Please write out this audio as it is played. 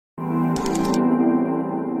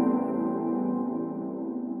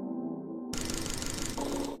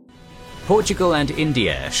Portugal and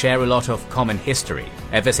India share a lot of common history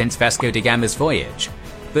ever since Vasco da Gama's voyage.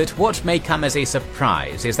 But what may come as a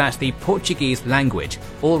surprise is that the Portuguese language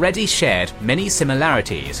already shared many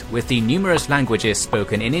similarities with the numerous languages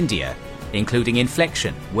spoken in India, including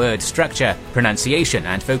inflection, word structure, pronunciation,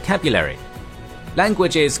 and vocabulary.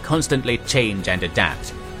 Languages constantly change and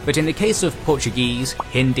adapt, but in the case of Portuguese,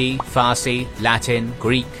 Hindi, Farsi, Latin,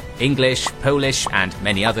 Greek, English, Polish, and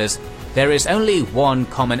many others, there is only one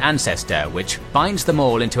common ancestor which binds them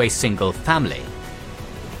all into a single family.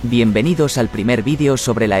 Bienvenidos al primer vídeo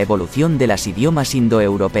sobre la evolución de las idiomas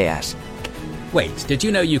indoeuropeas. Wait, did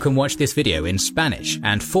you know you can watch this video in Spanish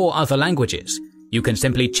and 4 other languages? You can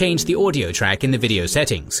simply change the audio track in the video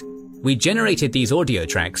settings. We generated these audio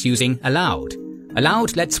tracks using Aloud.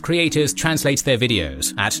 Aloud lets creators translate their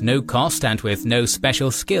videos at no cost and with no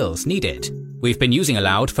special skills needed. We've been using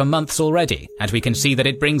Aloud for months already, and we can see that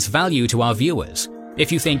it brings value to our viewers.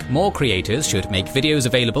 If you think more creators should make videos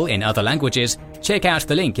available in other languages, check out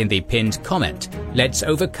the link in the pinned comment. Let's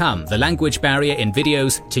overcome the language barrier in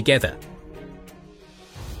videos together.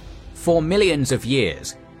 For millions of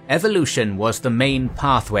years, evolution was the main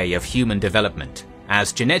pathway of human development,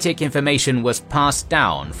 as genetic information was passed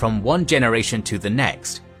down from one generation to the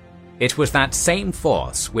next. It was that same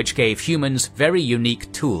force which gave humans very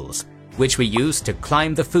unique tools, which we use to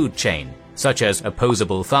climb the food chain, such as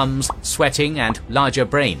opposable thumbs, sweating, and larger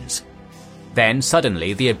brains. Then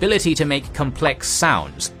suddenly the ability to make complex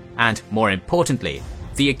sounds, and more importantly,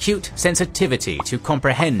 the acute sensitivity to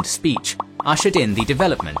comprehend speech, ushered in the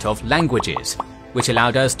development of languages, which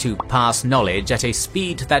allowed us to pass knowledge at a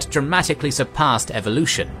speed that dramatically surpassed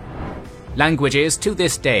evolution. Languages to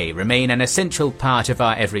this day remain an essential part of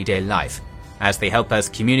our everyday life, as they help us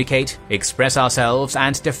communicate, express ourselves,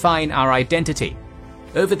 and define our identity.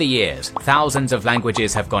 Over the years, thousands of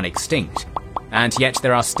languages have gone extinct, and yet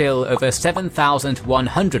there are still over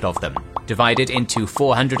 7,100 of them, divided into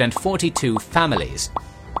 442 families.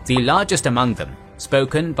 The largest among them,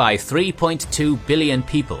 spoken by 3.2 billion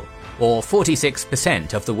people, or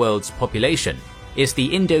 46% of the world's population, is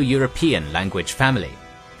the Indo-European language family.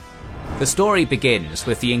 The story begins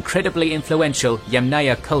with the incredibly influential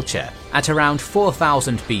Yamnaya culture at around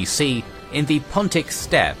 4000 BC in the Pontic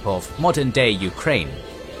steppe of modern-day Ukraine.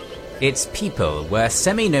 Its people were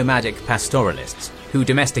semi-nomadic pastoralists who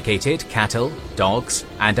domesticated cattle, dogs,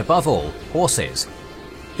 and above all, horses.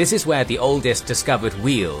 This is where the oldest discovered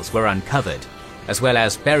wheels were uncovered, as well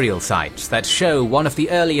as burial sites that show one of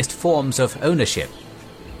the earliest forms of ownership.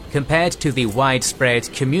 Compared to the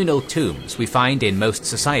widespread communal tombs we find in most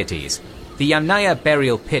societies, the Yamnaya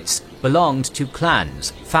burial pits belonged to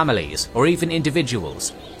clans, families, or even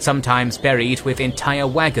individuals, sometimes buried with entire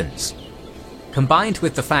wagons. Combined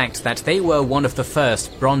with the fact that they were one of the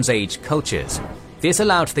first Bronze Age cultures, this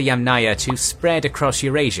allowed the Yamnaya to spread across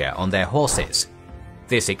Eurasia on their horses.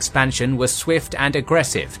 This expansion was swift and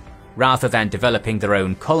aggressive. Rather than developing their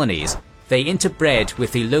own colonies, they interbred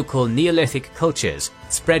with the local Neolithic cultures,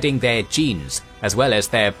 spreading their genes as well as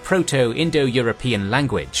their Proto-Indo-European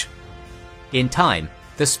language. In time,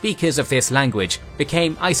 the speakers of this language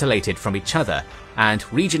became isolated from each other, and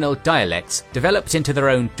regional dialects developed into their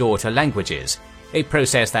own daughter languages, a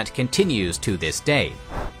process that continues to this day.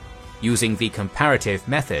 Using the comparative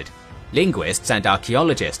method, linguists and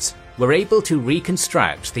archaeologists were able to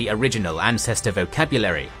reconstruct the original ancestor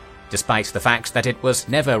vocabulary, despite the fact that it was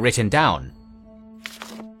never written down.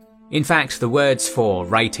 In fact, the words for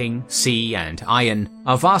writing, sea, and iron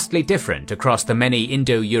are vastly different across the many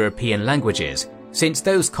Indo-European languages, since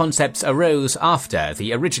those concepts arose after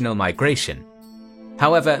the original migration.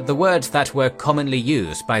 However, the words that were commonly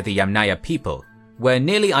used by the Yamnaya people were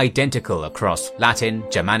nearly identical across Latin,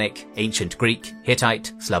 Germanic, Ancient Greek,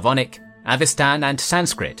 Hittite, Slavonic, Avestan, and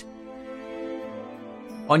Sanskrit.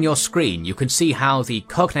 On your screen you can see how the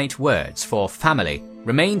cognate words for family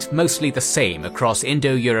remained mostly the same across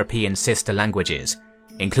Indo-European sister languages,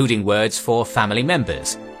 including words for family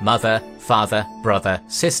members, mother, father, brother,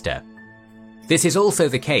 sister. This is also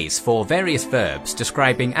the case for various verbs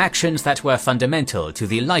describing actions that were fundamental to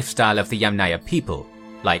the lifestyle of the Yamnaya people,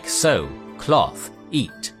 like sew, cloth,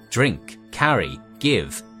 eat, drink, carry,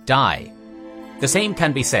 give, die. The same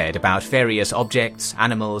can be said about various objects,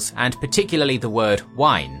 animals, and particularly the word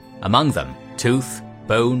wine, among them tooth,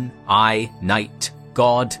 bone, eye, night,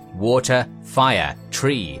 god, water, fire,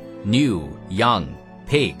 tree, new, young,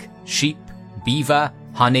 pig, sheep, beaver,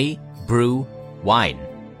 honey, brew, wine.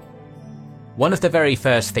 One of the very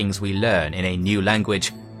first things we learn in a new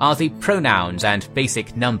language are the pronouns and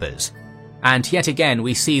basic numbers, and yet again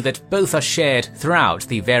we see that both are shared throughout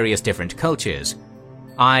the various different cultures.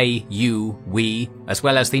 I, you, we, as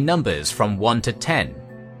well as the numbers from 1 to 10.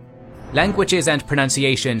 Languages and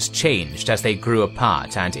pronunciations changed as they grew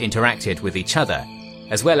apart and interacted with each other,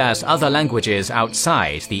 as well as other languages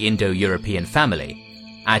outside the Indo-European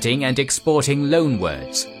family, adding and exporting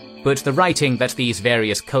loanwords, but the writing that these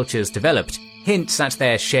various cultures developed hints at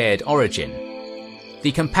their shared origin.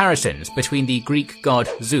 The comparisons between the Greek god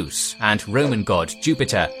Zeus and Roman god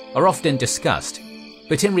Jupiter are often discussed,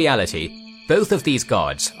 but in reality, both of these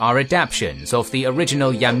gods are adaptations of the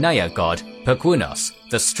original Yamnaya god Perkwinos,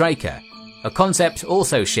 the striker, a concept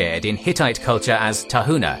also shared in Hittite culture as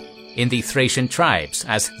Tahuna, in the Thracian tribes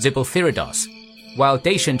as Xibaltheridos, while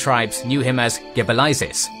Dacian tribes knew him as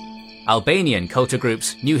Gebelizis. Albanian culture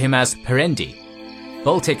groups knew him as Perendi.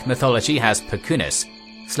 Baltic mythology has Perkunas.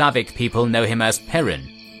 Slavic people know him as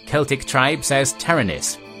Perun. Celtic tribes as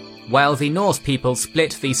Taranis, while the Norse people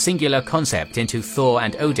split the singular concept into Thor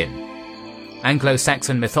and Odin.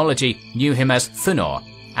 Anglo-Saxon mythology knew him as Thunor,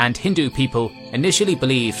 and Hindu people initially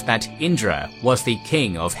believed that Indra was the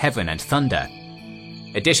king of heaven and thunder.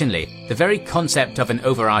 Additionally, the very concept of an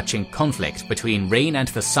overarching conflict between rain and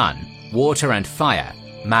the sun, water and fire,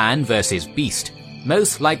 man versus beast,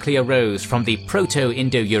 most likely arose from the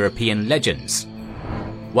Proto-Indo-European legends.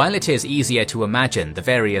 While it is easier to imagine the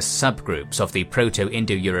various subgroups of the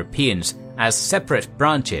Proto-Indo-Europeans as separate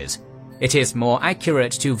branches, it is more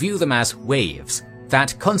accurate to view them as waves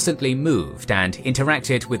that constantly moved and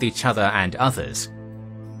interacted with each other and others.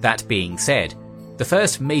 That being said, the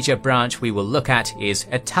first major branch we will look at is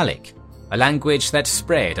Italic, a language that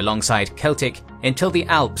spread alongside Celtic until the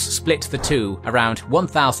Alps split the two around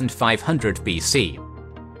 1500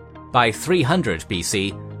 BC. By 300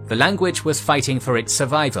 BC, the language was fighting for its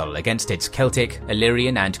survival against its Celtic,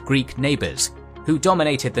 Illyrian and Greek neighbours, who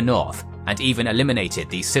dominated the north and even eliminated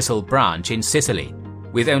the Sicel branch in Sicily,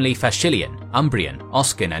 with only Fascilian, Umbrian,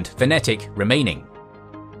 Oscan and Venetic remaining.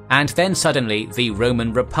 And then suddenly the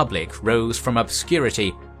Roman Republic rose from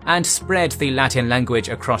obscurity and spread the Latin language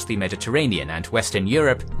across the Mediterranean and Western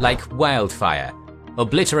Europe like wildfire,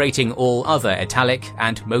 obliterating all other Italic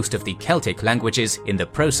and most of the Celtic languages in the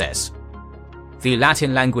process. The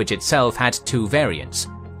Latin language itself had two variants: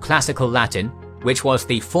 Classical Latin, which was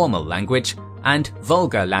the formal language, and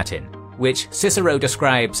Vulgar Latin, which Cicero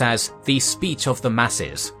describes as the speech of the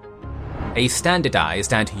masses. A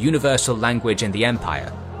standardized and universal language in the empire,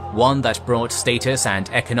 one that brought status and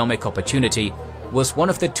economic opportunity, was one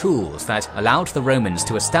of the tools that allowed the Romans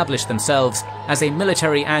to establish themselves as a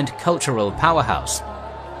military and cultural powerhouse.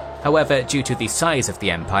 However, due to the size of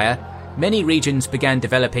the empire, many regions began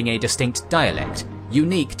developing a distinct dialect,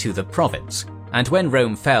 unique to the province, and when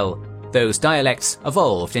Rome fell, those dialects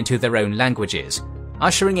evolved into their own languages,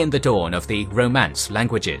 ushering in the dawn of the Romance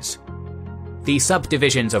languages. The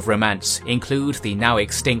subdivisions of Romance include the now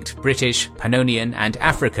extinct British, Pannonian and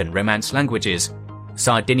African Romance languages,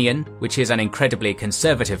 Sardinian, which is an incredibly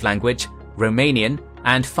conservative language, Romanian,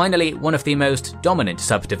 and finally one of the most dominant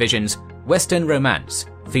subdivisions, Western Romance,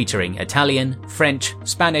 featuring Italian, French,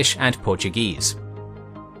 Spanish and Portuguese.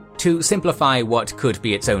 To simplify what could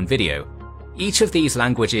be its own video, each of these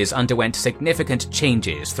languages underwent significant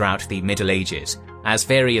changes throughout the Middle Ages, as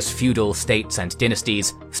various feudal states and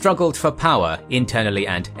dynasties struggled for power internally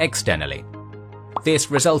and externally.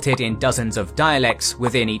 This resulted in dozens of dialects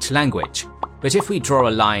within each language, but if we draw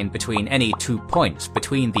a line between any 2 points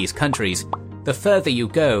between these countries, the further you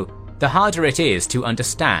go, the harder it is to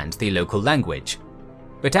understand the local language.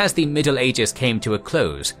 But as the Middle Ages came to a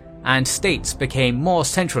close, and states became more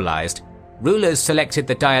centralized, rulers selected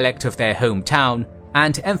the dialect of their hometown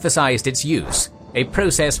and emphasized its use, a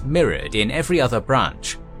process mirrored in every other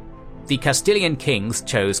branch. The Castilian kings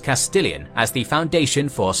chose Castilian as the foundation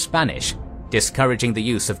for Spanish, discouraging the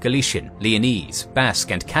use of Galician, Leonese,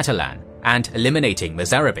 Basque and Catalan, and eliminating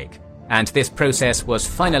Mozarabic, and this process was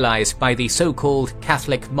finalized by the so-called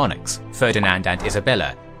Catholic monarchs, Ferdinand and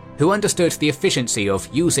Isabella, who understood the efficiency of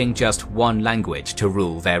using just one language to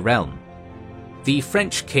rule their realm. The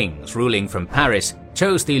French kings ruling from Paris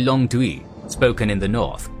chose the langue d'oil, spoken in the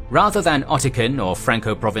north, rather than Ottocan or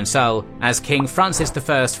Franco-Provençal, as King Francis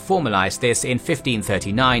I formalized this in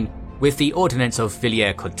 1539 with the Ordinance of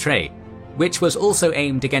Villers-Cotterêts, which was also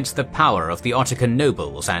aimed against the power of the Ottocan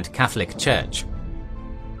nobles and Catholic Church.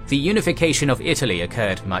 The unification of Italy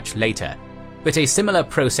occurred much later, but a similar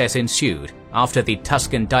process ensued after the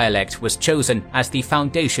Tuscan dialect was chosen as the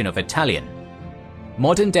foundation of Italian.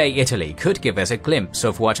 Modern-day Italy could give us a glimpse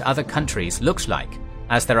of what other countries looked like,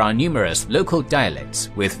 as there are numerous local dialects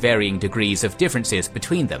with varying degrees of differences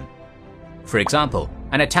between them. For example,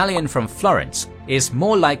 an Italian from Florence is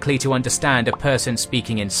more likely to understand a person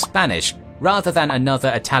speaking in Spanish rather than another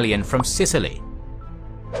Italian from Sicily.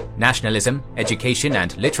 Nationalism, education,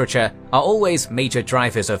 and literature are always major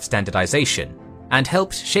drivers of standardization, and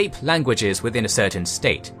helped shape languages within a certain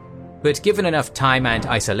state. But given enough time and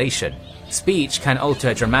isolation, speech can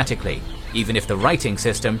alter dramatically, even if the writing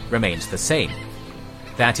system remains the same.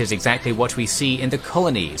 That is exactly what we see in the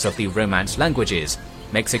colonies of the Romance languages.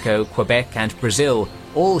 Mexico, Quebec, and Brazil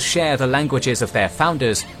all share the languages of their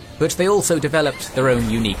founders, but they also developed their own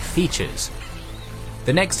unique features.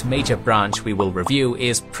 The next major branch we will review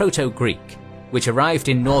is Proto-Greek, which arrived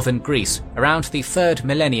in northern Greece around the 3rd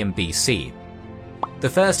millennium BC. The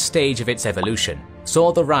first stage of its evolution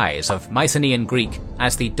saw the rise of Mycenaean Greek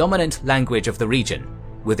as the dominant language of the region,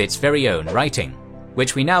 with its very own writing,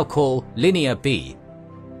 which we now call Linear B.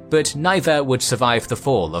 But neither would survive the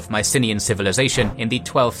fall of Mycenaean civilization in the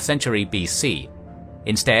 12th century BC.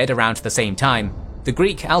 Instead, around the same time, the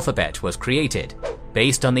Greek alphabet was created,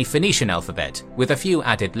 based on the Phoenician alphabet with a few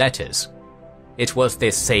added letters. It was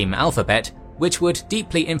this same alphabet which would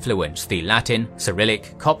deeply influence the Latin,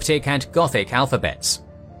 Cyrillic, Coptic, and Gothic alphabets.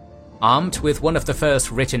 Armed with one of the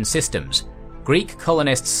first written systems, Greek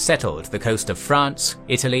colonists settled the coast of France,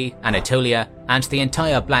 Italy, Anatolia, and the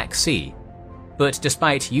entire Black Sea. But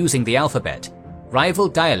despite using the alphabet, rival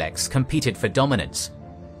dialects competed for dominance.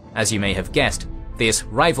 As you may have guessed, this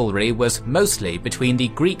rivalry was mostly between the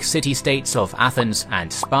Greek city-states of Athens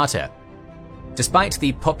and Sparta. Despite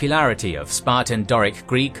the popularity of Spartan Doric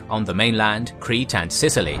Greek on the mainland, Crete and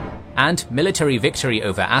Sicily, and military victory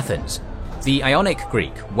over Athens, the Ionic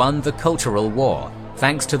Greek won the cultural war,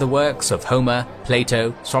 thanks to the works of Homer,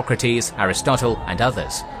 Plato, Socrates, Aristotle, and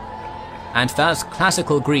others. And thus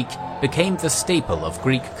Classical Greek became the staple of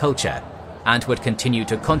Greek culture, and would continue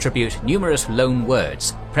to contribute numerous loan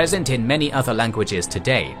words present in many other languages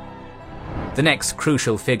today. The next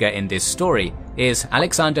crucial figure in this story is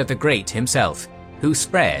Alexander the Great himself, who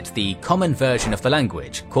spread the common version of the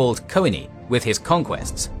language called Koine with his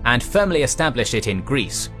conquests and firmly established it in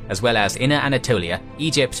Greece, as well as Inner Anatolia,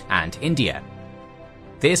 Egypt, and India.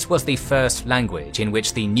 This was the first language in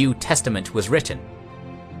which the New Testament was written.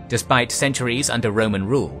 Despite centuries under Roman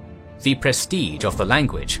rule, the prestige of the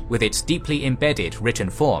language, with its deeply embedded written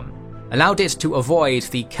form, allowed it to avoid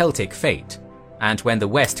the Celtic fate, and when the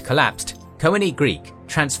West collapsed, Koine Greek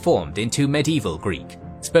transformed into Medieval Greek,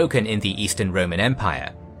 spoken in the Eastern Roman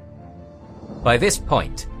Empire. By this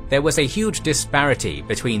point, there was a huge disparity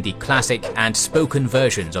between the classic and spoken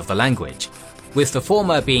versions of the language, with the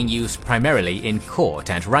former being used primarily in court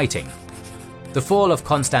and writing. The fall of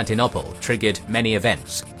Constantinople triggered many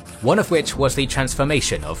events, one of which was the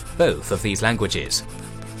transformation of both of these languages.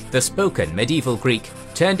 The spoken Medieval Greek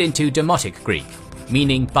turned into Demotic Greek,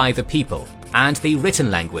 meaning by the people, and the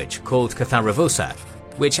written language called Katharavosa,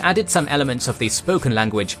 which added some elements of the spoken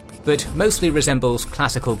language but mostly resembles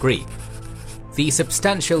Classical Greek. The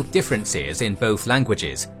substantial differences in both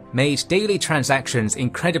languages made daily transactions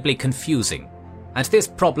incredibly confusing, and this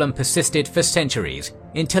problem persisted for centuries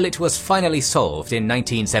until it was finally solved in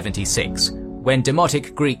 1976, when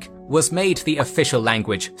Demotic Greek was made the official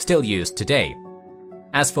language still used today.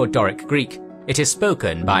 As for Doric Greek, it is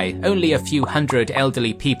spoken by only a few hundred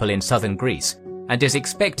elderly people in southern Greece, and is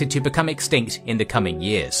expected to become extinct in the coming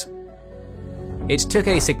years. It took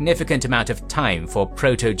a significant amount of time for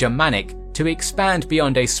Proto-Germanic to expand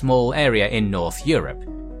beyond a small area in North Europe,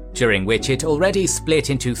 during which it already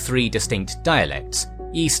split into 3 distinct dialects: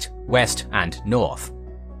 East, West, and North.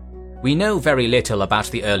 We know very little about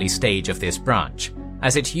the early stage of this branch,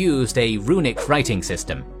 as it used a runic writing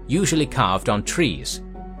system, usually carved on trees.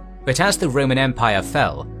 But as the Roman Empire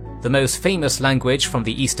fell, the most famous language from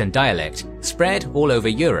the Eastern dialect spread all over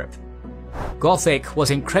Europe. Gothic was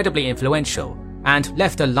incredibly influential and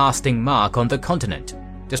left a lasting mark on the continent,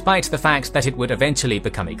 despite the fact that it would eventually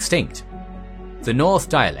become extinct. The North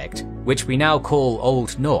dialect, which we now call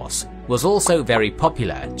Old Norse, was also very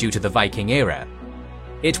popular due to the Viking era.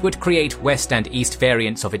 It would create West and East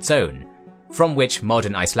variants of its own, from which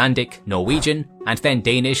modern Icelandic, Norwegian, and then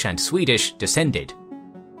Danish and Swedish descended.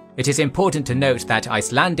 It is important to note that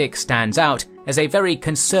Icelandic stands out as a very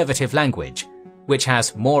conservative language, which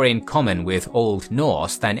has more in common with Old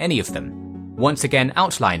Norse than any of them, once again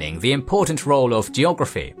outlining the important role of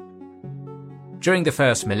geography. During the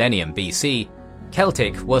first millennium BC,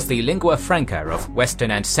 Celtic was the lingua franca of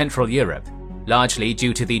Western and Central Europe, largely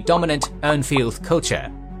due to the dominant Urnfield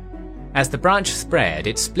culture. As the branch spread,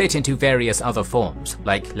 it split into various other forms,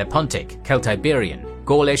 like Lepontic, Celtiberian,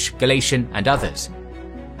 Gaulish, Galatian, and others.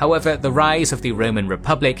 However, the rise of the Roman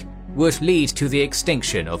Republic would lead to the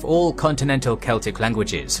extinction of all continental Celtic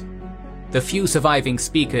languages. The few surviving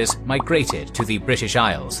speakers migrated to the British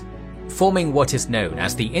Isles. forming what is known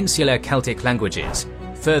as the Insular Celtic languages,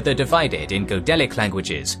 further divided in Goidelic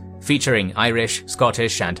languages, featuring Irish,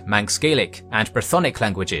 Scottish and Manx Gaelic, and Brythonic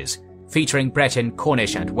languages, featuring Breton,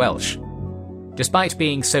 Cornish and Welsh. Despite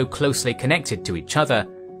being so closely connected to each other,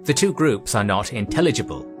 the two groups are not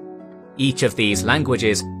intelligible. Each of these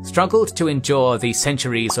languages struggled to endure the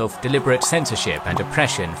centuries of deliberate censorship and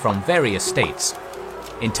oppression from various states.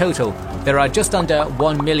 In total, there are just under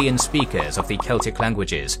 1 million speakers of the Celtic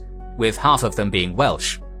languages, with half of them being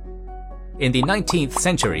Welsh. In the 19th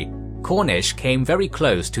century, Cornish came very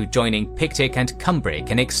close to joining Pictic and Cumbric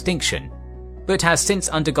in extinction, but has since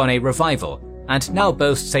undergone a revival and now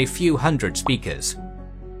boasts a few hundred speakers.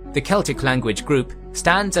 The Celtic language group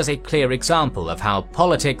stands as a clear example of how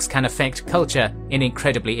politics can affect culture in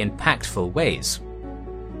incredibly impactful ways.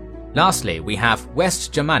 Lastly, we have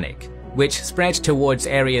West Germanic, which spread towards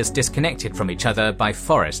areas disconnected from each other by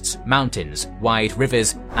forests, mountains, wide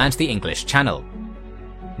rivers, and the English Channel.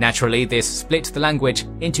 Naturally, this split the language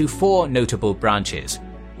into 4 notable branches: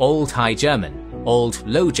 Old High German, Old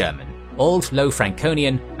Low German, Old Low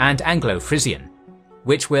Franconian, and Anglo-Frisian,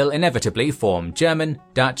 which will inevitably form German,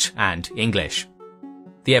 Dutch, and English.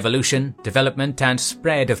 The evolution, development, and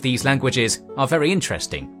spread of these languages are very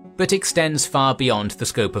interesting, but extends far beyond the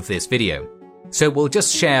scope of this video, so we'll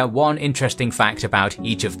just share one interesting fact about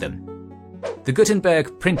each of them. The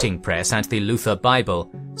Gutenberg printing press and the Luther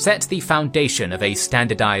Bible set the foundation of a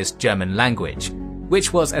standardized German language,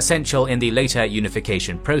 which was essential in the later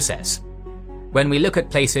unification process. When we look at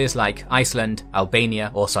places like Iceland,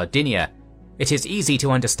 Albania, or Sardinia, it is easy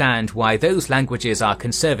to understand why those languages are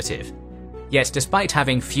conservative. Yet despite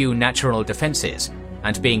having few natural defenses,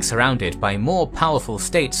 and being surrounded by more powerful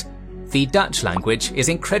states, the Dutch language is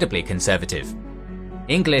incredibly conservative.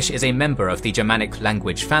 English is a member of the Germanic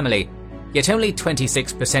language family, yet only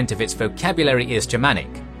 26% of its vocabulary is Germanic,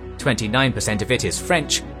 29% of it is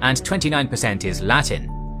French, and 29% is Latin.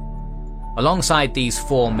 Alongside these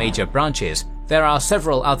 4 major branches, there are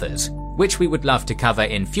several others, which we would love to cover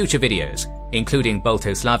in future videos, including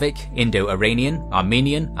Balto-Slavic, Indo-Iranian,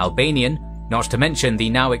 Armenian, Albanian, not to mention the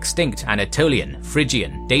now extinct Anatolian,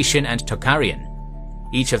 Phrygian, Dacian, and Tocharian.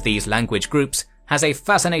 Each of these language groups has a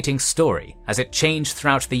fascinating story as it changed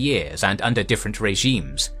throughout the years and under different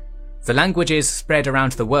regimes. The languages spread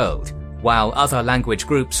around the world, while other language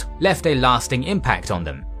groups left a lasting impact on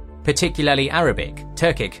them, particularly Arabic,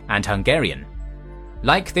 Turkic, and Hungarian.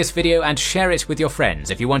 Like this video and share it with your friends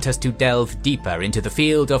if you want us to delve deeper into the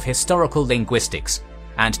field of historical linguistics,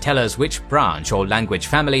 and tell us which branch or language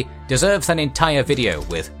family deserves an entire video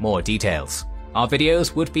with more details. Our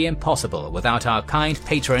videos would be impossible without our kind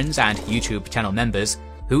patrons and YouTube channel members,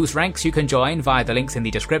 whose ranks you can join via the links in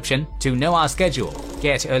the description to know our schedule,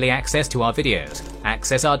 get early access to our videos,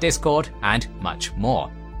 access our Discord, and much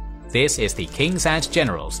more. This is the Kings and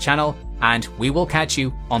Generals channel, and we will catch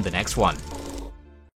you on the next one.